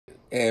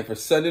And for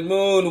Sun and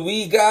Moon,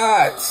 we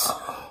got...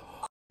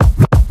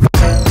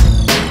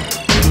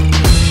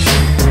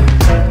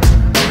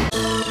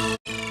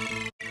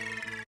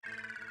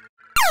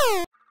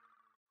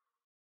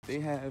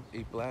 They have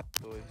a Blastoise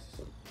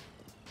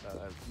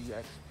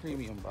GX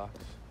Premium box.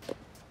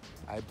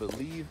 I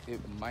believe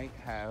it might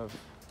have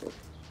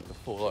the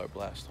full art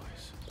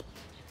Blastoise.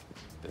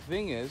 The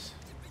thing is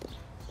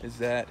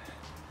that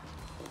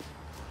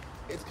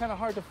it's kind of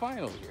hard to find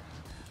over here.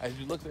 As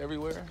you looked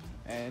everywhere,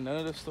 and none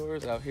of the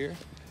stores out here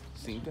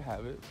seem to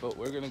have it, but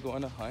we're gonna go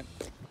on a hunt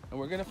and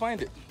we're gonna find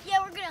it.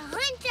 Yeah, we're gonna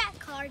hunt that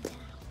card down.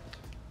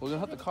 We're gonna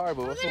hunt the card,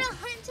 but we're gonna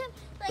hunt him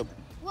like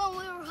when we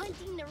were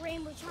hunting the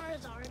Rainbow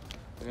Charizard.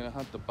 We're gonna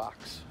hunt the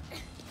box.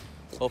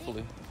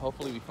 Hopefully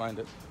we find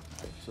it.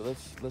 All right, so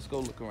let's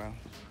go look around.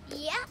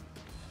 Yeah.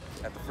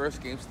 At the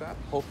first GameStop,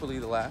 hopefully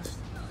the last.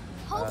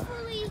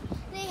 Hopefully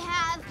they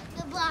have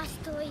the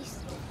Blastoise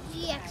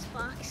GX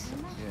box.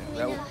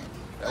 Yeah,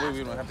 that way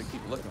we don't have to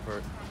keep looking for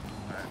it.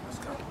 All right, let's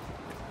go.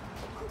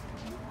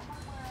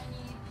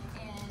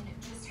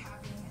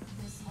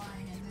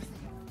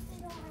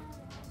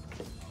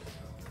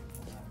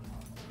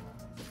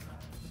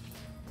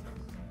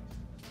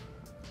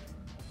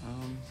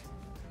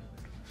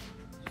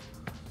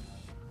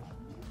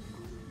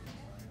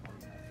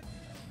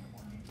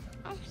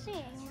 I'm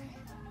seeing.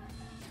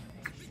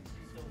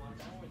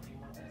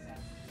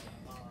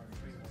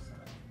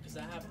 Because I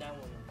have that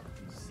one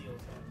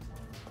sealed.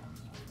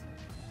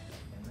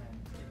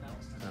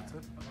 That's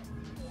it?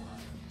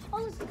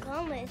 Oh, it's the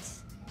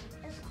comments.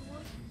 That's cool.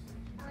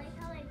 I like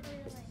how they put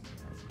it like.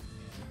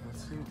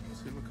 Let's see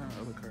what kind of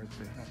other cards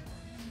they have.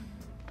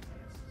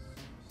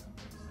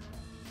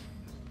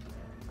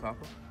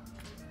 Copper?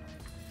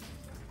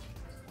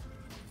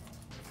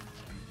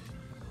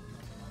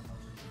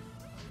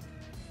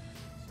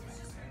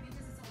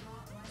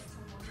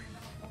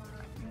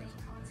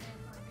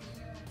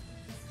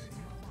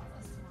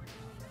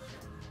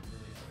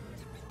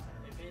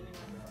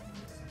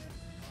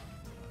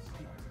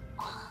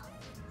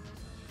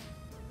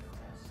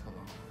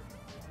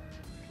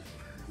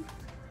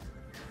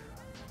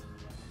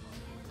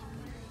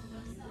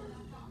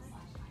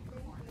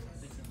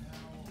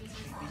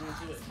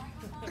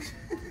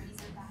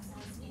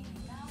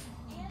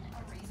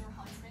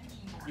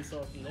 You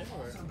saw it from there,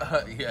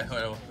 or? Yeah,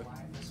 well.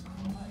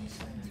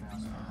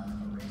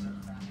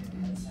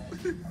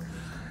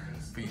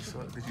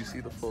 Did you see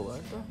the full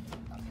art though?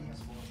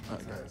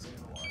 Alright, guys.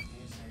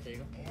 There you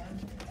go.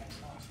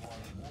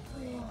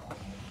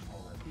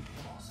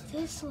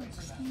 This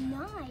looks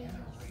nice.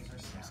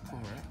 It's cool,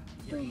 right?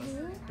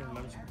 Mm-hmm.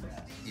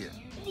 Yeah.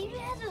 It even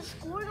has a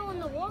Squirtle on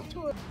the wall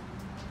tour.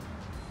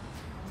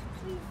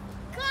 We've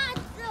got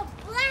the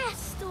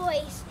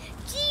Blastoise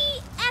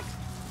GX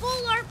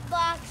Full Art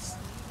Box.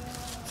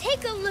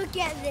 Take a look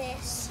at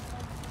this.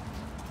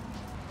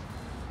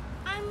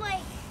 I'm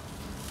like,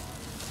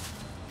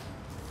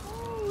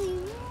 holy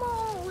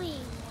moly.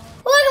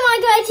 Welcome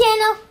to my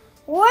channel.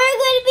 We're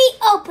going to be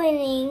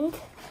opening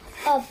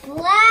a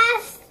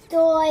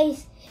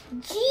Blastoise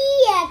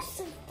GX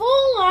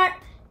Full Art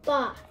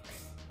Box.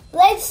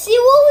 Let's see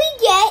what we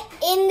get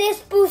in this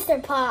booster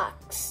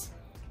box.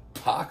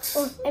 Box?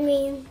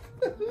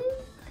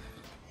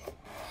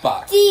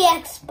 Box.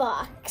 GX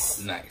box.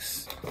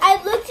 Nice.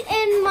 I looked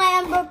in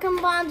my Unbroken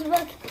Bonds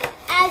book.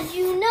 As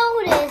you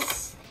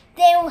notice,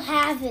 they don't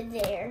have it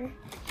there.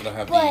 We don't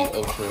have the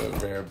ultra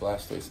rare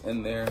Blastoise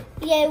in there.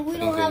 Yeah, we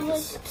don't have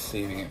like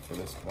saving it for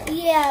this one.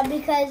 Yeah,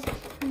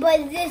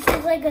 but this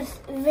is like a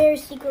very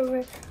secret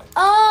rare.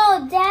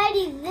 Oh,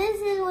 Daddy, this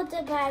is what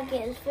the pack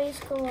is. Face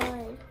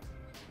collide.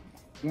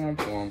 Womp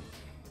womp.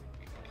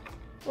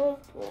 Womp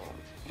womp.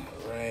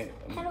 Alright.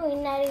 How do we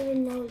not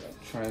even know this?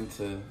 Trying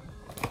to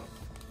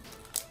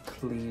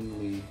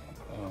cleanly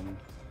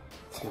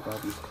take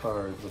out these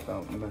cards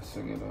without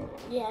messing it up.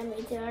 Yeah,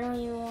 me too. I don't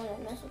even want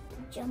to mess with the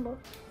jumbo.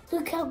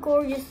 Look how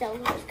gorgeous that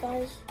looks,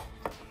 guys.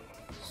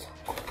 So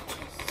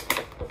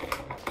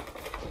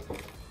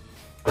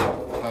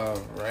gorgeous.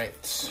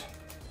 Alright.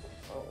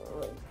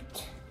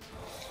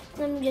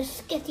 Let me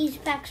just get these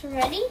packs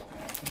ready.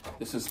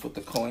 This is what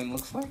the coin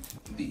looks like.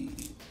 The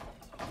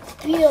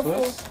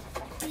beautiful. Swiss.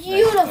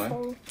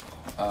 Beautiful.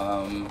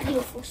 Nice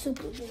beautiful,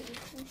 super beautiful.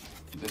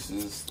 This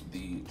is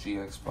the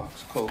GX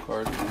box code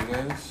card for you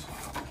guys.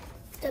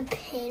 The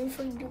pin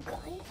for you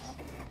guys.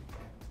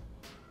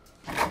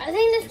 I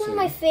think that's one of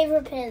my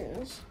favorite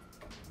pins.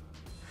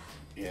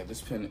 Yeah, this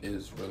pin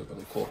is really,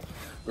 really cool.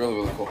 Really,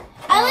 really cool.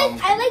 I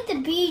like the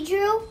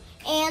Beedrill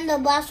and the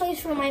Blastoise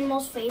for my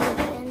most favorite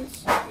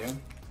pins. Yeah.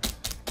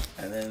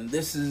 And then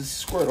this is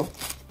Squirtle.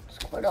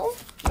 Squirtle.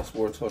 That's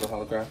War Total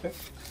Holographic.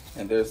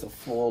 And there's the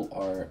full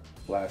art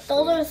Blastoise.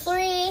 Those are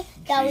three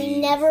that we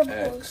never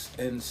pulled.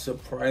 And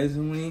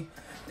surprisingly,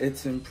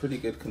 it's in pretty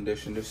good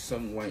condition. There's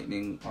some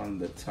whitening on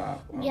the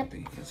top. I don't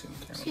think you can see on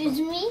camera. Excuse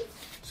me,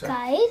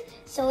 guys.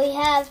 So we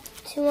have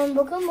 2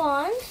 Unbroken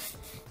Bonds,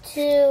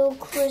 2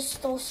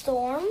 Crystal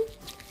Storm,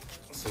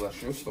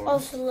 Celestial Storm. Oh,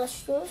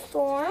 Celestial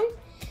Storm,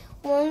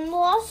 1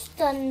 Lost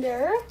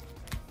Thunder,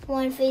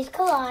 1 Phase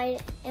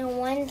Collide, and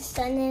 1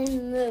 Sun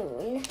and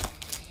Moon.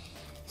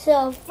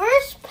 So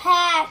first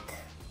pack,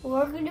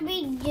 we're going to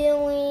be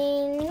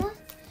doing,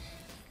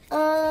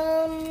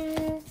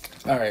 Alright,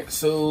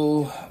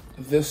 so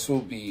this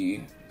will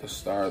be the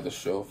star of the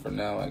show for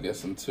now, I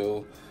guess,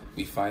 until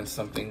we find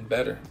something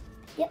better.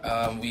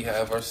 Yep. We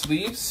have our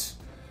sleeves.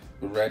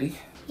 We're ready?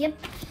 Yep.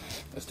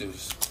 Let's do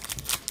this.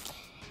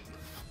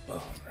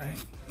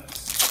 Alright.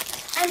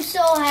 I'm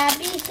so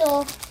happy,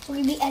 so we're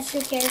going to be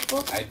extra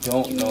careful. I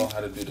don't know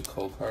how to do the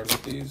code card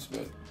with these,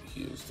 but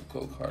here's the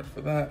code card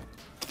for that.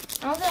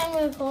 I don't think I'm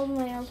going to close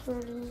my eyes for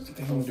this. I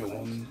think I'm going to do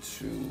 1,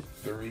 2,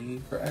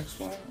 3 for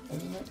XY,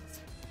 isn't it?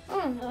 I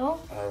don't know.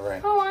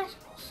 Alright. How am I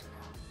supposed to know?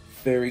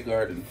 Fairy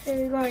Garden.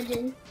 Fairy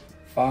Garden.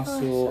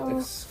 Fossil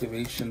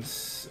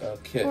Excavations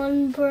Kit.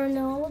 One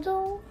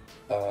Bernardo.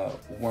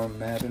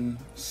 Wormadden,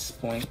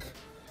 Splink,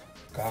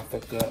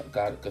 Gothica,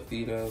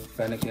 Gothita,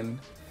 Fennekin,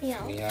 Yeah.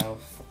 Meowth,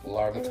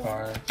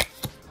 Larvitar,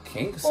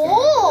 Kingscan,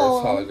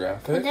 Oh!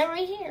 there's Put holographic, that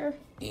right here.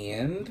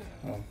 and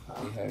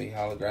we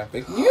have a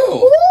holographic Mew.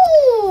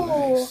 Ooh!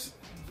 Nice.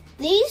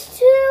 These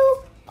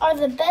two are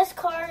the best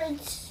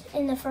cards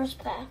in the first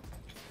pack.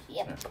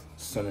 Yep.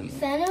 Sun and Moon.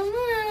 Sun and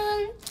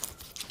Moon.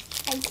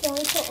 I can't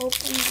wait to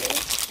open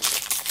this.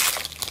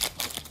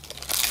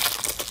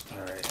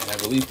 Alright, and I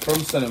believe from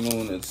Sun and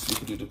Moon, it's, we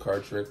can do the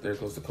card trick. There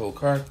goes the code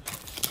card.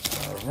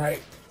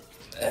 Alright.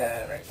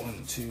 Alright,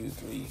 1, 2,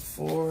 3,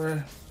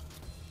 4.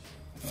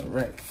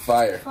 Alright,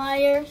 Fire.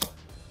 Fire.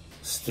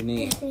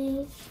 Stanii.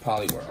 Disney.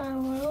 Poliwhirl.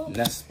 Arrow.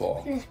 Nest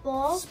Ball. This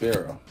ball.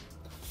 Sparrow.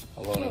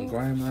 Alone and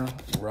Grimer.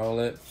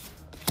 Rowlet.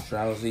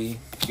 Drowsy.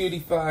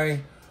 Cutify.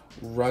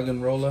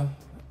 Ruggenrola.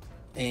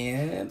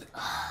 And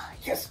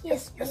yes.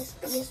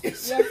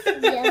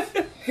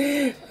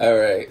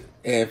 Alright.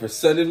 And for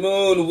Sun and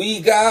Moon,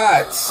 we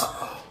got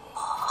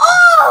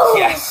Oh!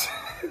 yes.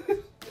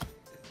 Good.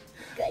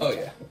 Oh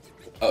yeah.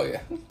 Oh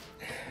yeah. And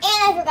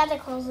I forgot to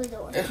close the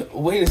door.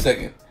 Wait a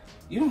second.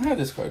 You don't have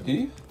this card, do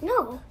you?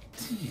 No.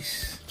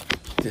 Jeez.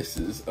 This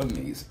is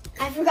amazing.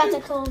 I forgot to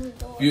close the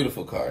door.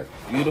 Beautiful card.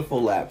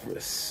 Beautiful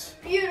Lapras.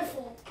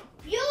 Beautiful.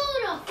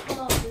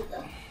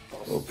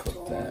 We'll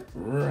put that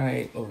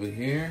right over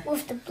here.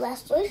 With the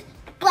Blastoise.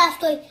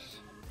 Blastoise.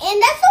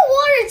 And that's a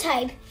water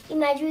type.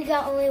 Imagine we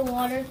got only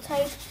water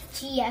type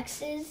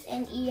GXs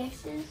and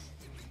EXs.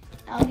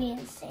 That would be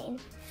insane.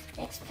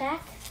 Next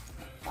pack.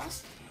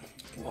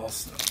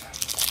 Lost.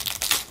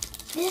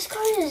 This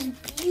card is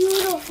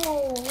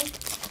beautiful.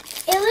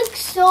 It looks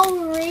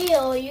so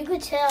real. You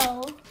could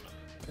tell.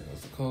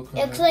 There's the code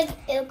card.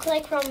 It looks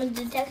like from a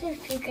Detective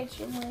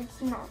Pikachu, but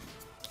it's not.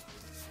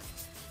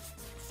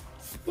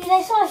 Because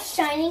I saw it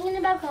shining in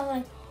the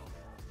background.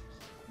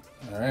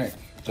 Alright.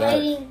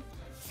 Lighting.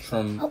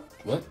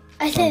 What?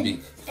 I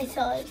Trumbeak.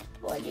 saw it.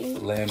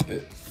 Lighting.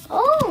 Lampet.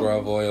 Oh.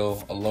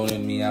 Gravoil. Alone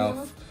in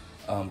Meowth.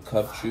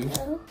 Cubchoo.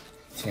 Oh.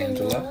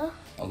 Tangela.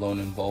 Alone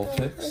in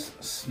Vulpix.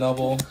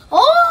 Snubble.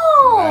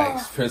 Oh.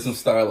 Nice. Prism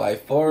Star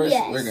Life Forest.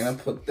 Yes. We're going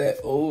to put that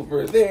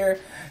over there.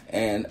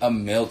 And a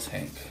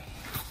Miltank.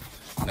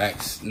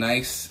 Nice.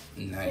 Nice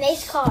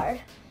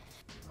card.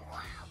 Wow.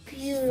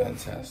 Beautiful.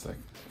 Fantastic.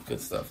 Good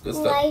stuff. Good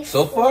Life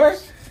stuff.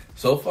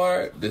 So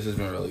far, this has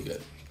been really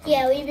good.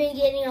 Yeah, we've been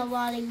getting a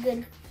lot of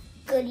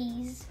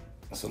goodies.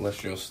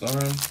 Celestial Storm.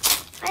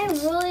 I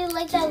really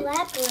like that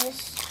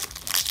Lapras.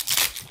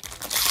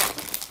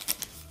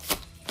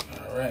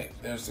 Alright,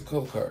 there's the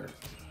code card.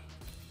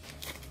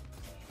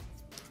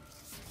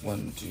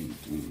 1, 2,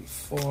 3,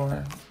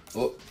 4.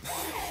 Oh.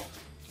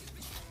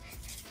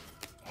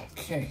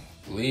 Okay.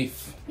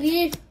 Leaf.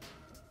 Leaf.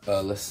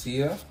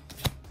 Lucia.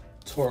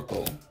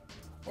 Torkoal.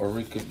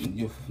 Orica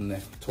Yufne.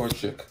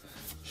 Torchic.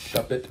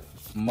 Shuppet.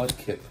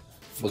 Mudkip.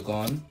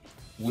 Bagon.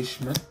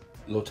 Wishmer.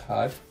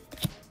 Lotad.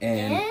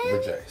 And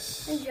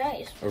Regice.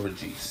 Or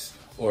Regice.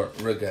 Or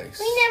Regice.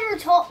 We never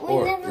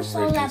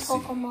saw that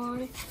Regice.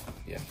 Pokemon.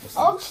 Yeah.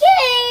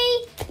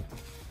 Okay.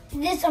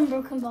 This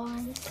Unbroken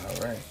Bond.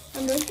 Alright.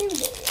 Unbroken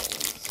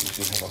Bonds. You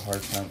should have a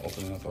hard time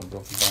opening up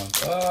Unbroken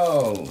Bonds.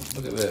 Oh,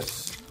 look at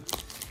this.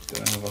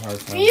 Gonna have a hard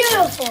time.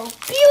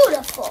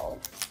 Beautiful.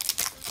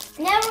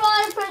 Never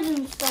got a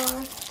Prism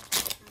Star.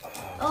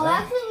 Oh,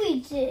 actually we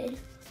did,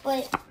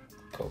 but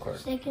code card.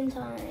 second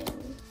time.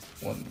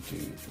 1, 2,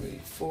 3,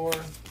 4.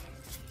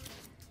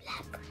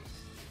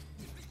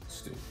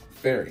 Let's do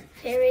Fairy.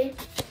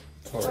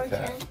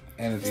 Torracat.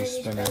 Energy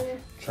Spinner.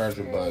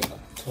 Charger Bug.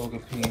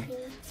 Togepi.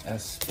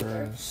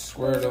 Esper.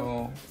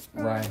 Squirtle.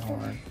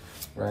 Rhyhorn.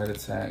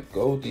 Rattata.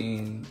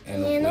 Goldeen.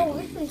 And a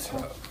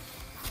Wigglytuff.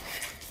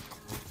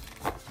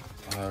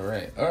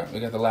 Alright, we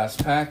got the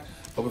last pack.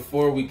 But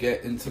before we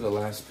get into the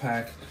last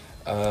pack,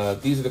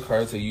 these are the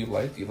cards that you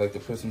like. You like the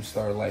Prism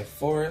Star Life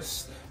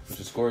Forest, which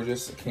is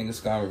gorgeous. A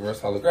Kangaskhan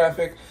reverse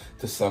holographic.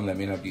 To some, that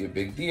may not be a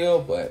big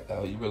deal, but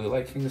you really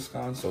like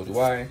Kangaskhan, so do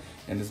I.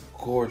 And this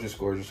gorgeous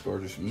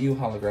Mew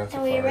holographic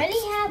And we card, already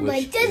have, but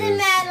it which doesn't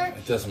matter.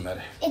 It doesn't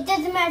matter. It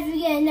doesn't matter if you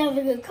get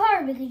another good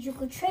card because you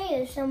could trade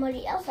if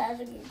somebody else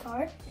has a good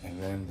card.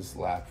 And then this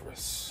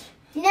Lapras.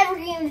 Never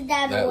gave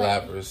that That away.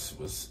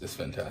 Lapras is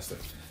fantastic.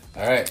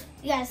 All right.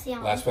 You gotta see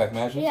on. Last pack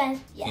magic. Yes.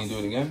 Can you do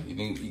it again? You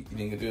think you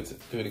can do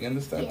it again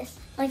this time? Yes.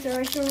 Like the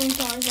rest of them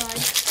Charizard.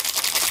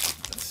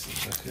 Let's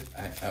see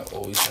if I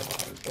always have a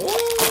hard.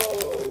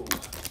 Oh!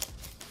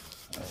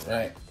 All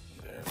right.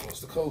 There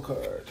goes the code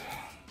card.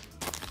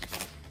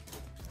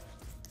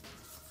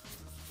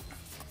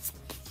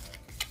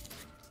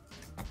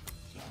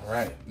 All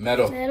right.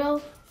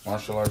 Metal.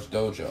 Martial Arts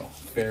Dojo.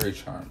 Fairy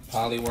Charm.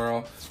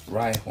 Poliwhirl.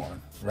 Rhyhorn.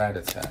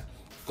 Rattata.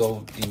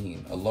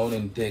 Goldeen.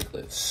 Alolan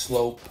Diglett.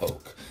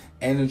 Slowpoke.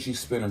 Energy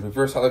Spinner.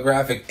 Reverse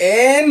Holographic.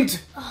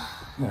 And...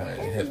 Alright,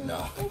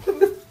 Hypno.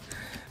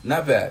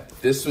 Not bad.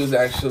 This was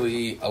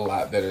actually a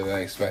lot better than I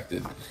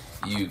expected.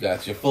 You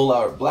got your full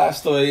art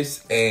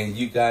Blastoise, and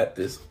you got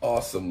this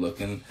awesome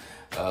looking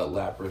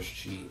Lapras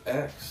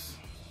GX.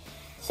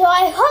 So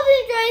I hope you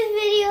enjoyed this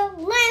video.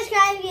 Like,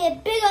 subscribe, give it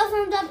a big old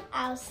thumbs up.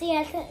 I'll see you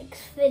at the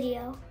next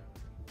video.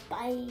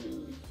 Bye.